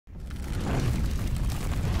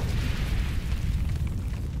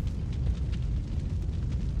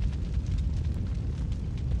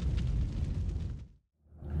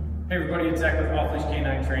Hey everybody, it's Zach with Off-Leash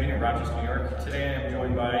Canine Training in Rochester, New York. Today I am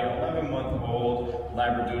joined by 11-month-old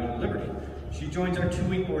Labradoodle Liberty. She joins our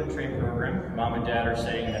 2-week board and train program. Mom and Dad are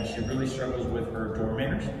saying that she really struggles with her door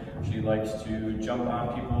manners. She likes to jump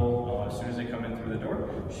on people as soon as they come in through the door.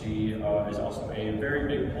 She is also a very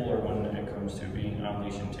big puller when it comes to being on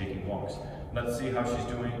leash and taking walks. Let's see how she's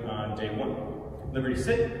doing on day 1. Liberty,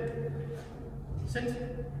 sit. Sit.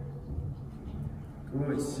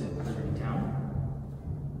 Good, sit. Liberty, down.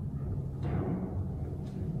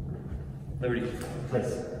 Liberty,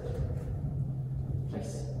 place.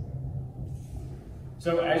 Place.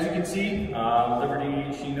 So as you can see,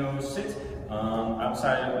 Liberty, she knows sit.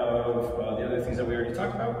 Outside of the other things that we already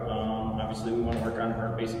talked about, obviously we want to work on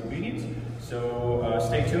her basic obedience. So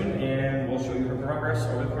stay tuned and we'll show you her progress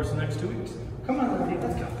over the course of the next 2 weeks. Come on, Liberty,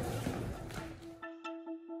 let's go.